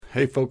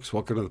Hey folks,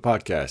 welcome to the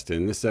podcast.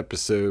 In this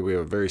episode, we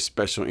have a very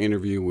special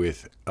interview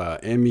with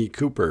Emmy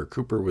Cooper.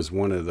 Cooper was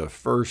one of the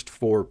first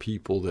four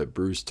people that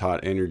Bruce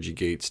taught Energy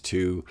Gates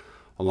to,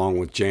 along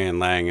with Jan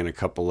Lang and a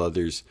couple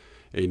others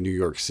in New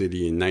York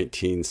City in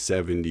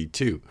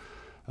 1972.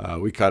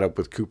 We caught up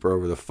with Cooper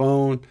over the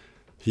phone.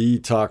 He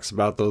talks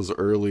about those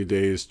early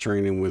days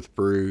training with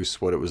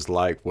Bruce, what it was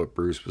like, what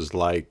Bruce was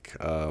like,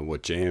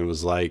 what Jan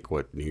was like,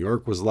 what New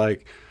York was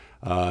like.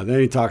 Then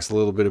he talks a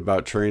little bit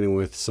about training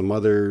with some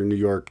other New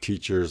York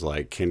teachers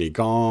like Kenny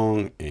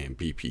Gong and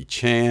BP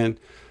Chan,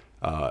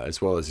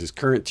 as well as his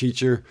current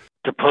teacher.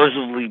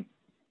 Supposedly,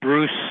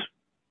 Bruce,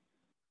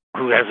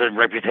 who has a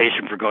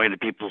reputation for going to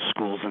people's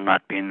schools and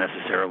not being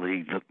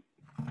necessarily the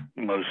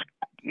most,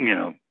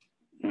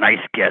 nice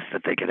guest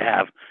that they could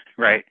have,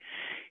 right?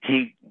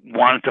 He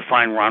wanted to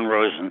find Ron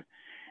Rosen,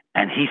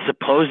 and he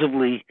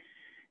supposedly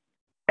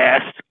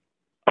asked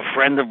a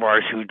friend of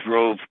ours who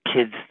drove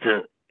kids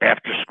to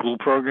after-school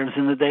programs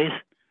in the days.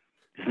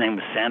 His name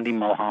was Sandy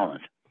Mulholland.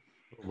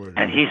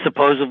 And he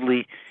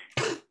supposedly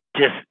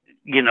just,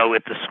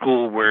 at the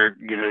school where,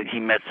 he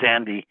met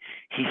Sandy,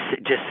 he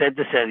just said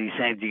to Sandy,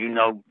 saying, do you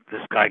know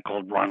this guy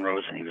called Ron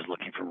Rosen? He was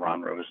looking for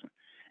Ron Rosen.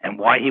 And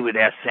why he would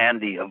ask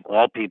Sandy, of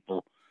all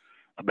people,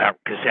 about,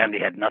 because Sandy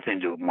had nothing to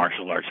do with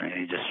martial arts. I mean,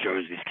 he just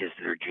shows these kids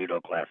to their judo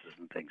classes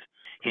and things.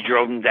 He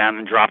drove them down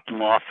and dropped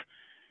them off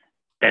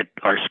at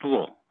our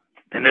school.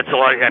 And that's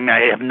all. I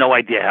have no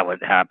idea how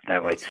it happened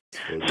that way.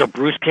 So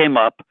Bruce came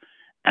up,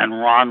 and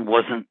Ron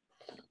wasn't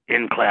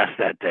in class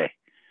that day,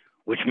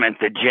 which meant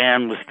that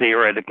Jan was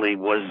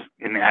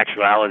in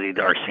actuality,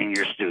 our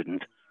senior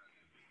student.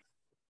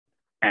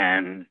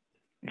 And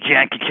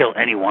Jan could kill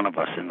any one of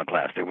us in the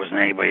class. There wasn't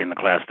anybody in the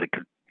class that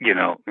could,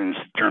 in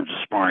terms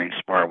of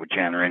spar with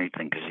Jan or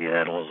anything, because he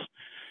had all his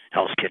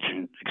Hell's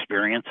Kitchen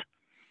experience.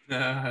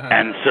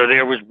 And so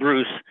there was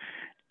Bruce.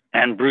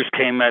 And Bruce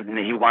came out, and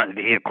he had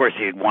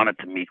wanted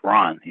to meet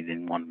Ron. He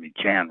didn't want to meet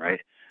Jan, right?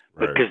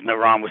 But because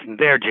Ron wasn't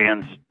there,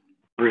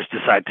 Bruce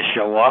decided to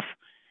show off,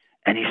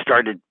 and he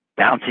started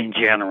bouncing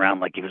Jan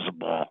around like he was a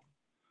ball.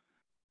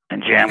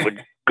 And Jan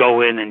would go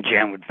in, and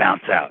Jan would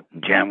bounce out.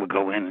 And Jan would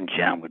go in, and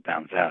Jan would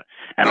bounce out.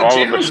 And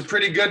Jan was a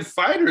pretty good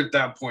fighter at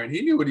that point.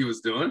 He knew what he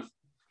was doing.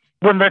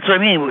 Well, that's what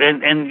I mean.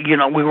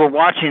 And we were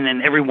watching,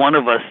 and every one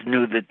of us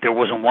knew that there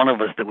wasn't one of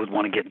us that would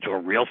want to get into a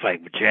real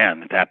fight with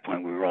Jan. At that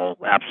point, we were all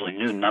absolutely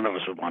knew none of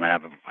us would want to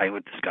have a fight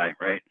with this guy,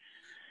 right?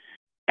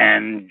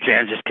 And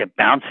Jan just kept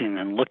bouncing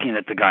and looking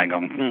at the guy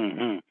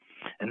going,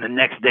 And the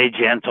next day,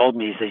 Jan told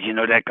me, he says, you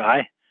know that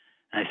guy?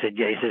 And I said,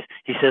 yeah.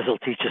 He says he'll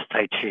teach us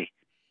Tai Chi.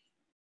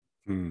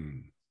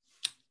 And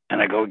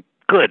I go,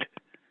 good.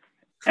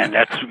 And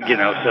that's,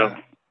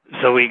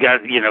 so we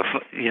got,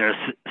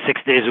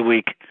 6 days a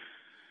week,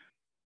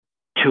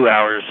 2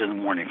 hours in the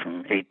morning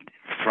from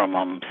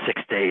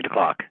 6 to 8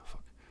 o'clock.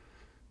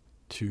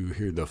 To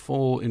hear the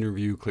full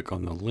interview, click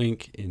on the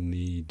link in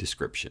the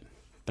description.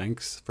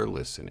 Thanks for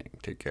listening.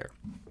 Take care.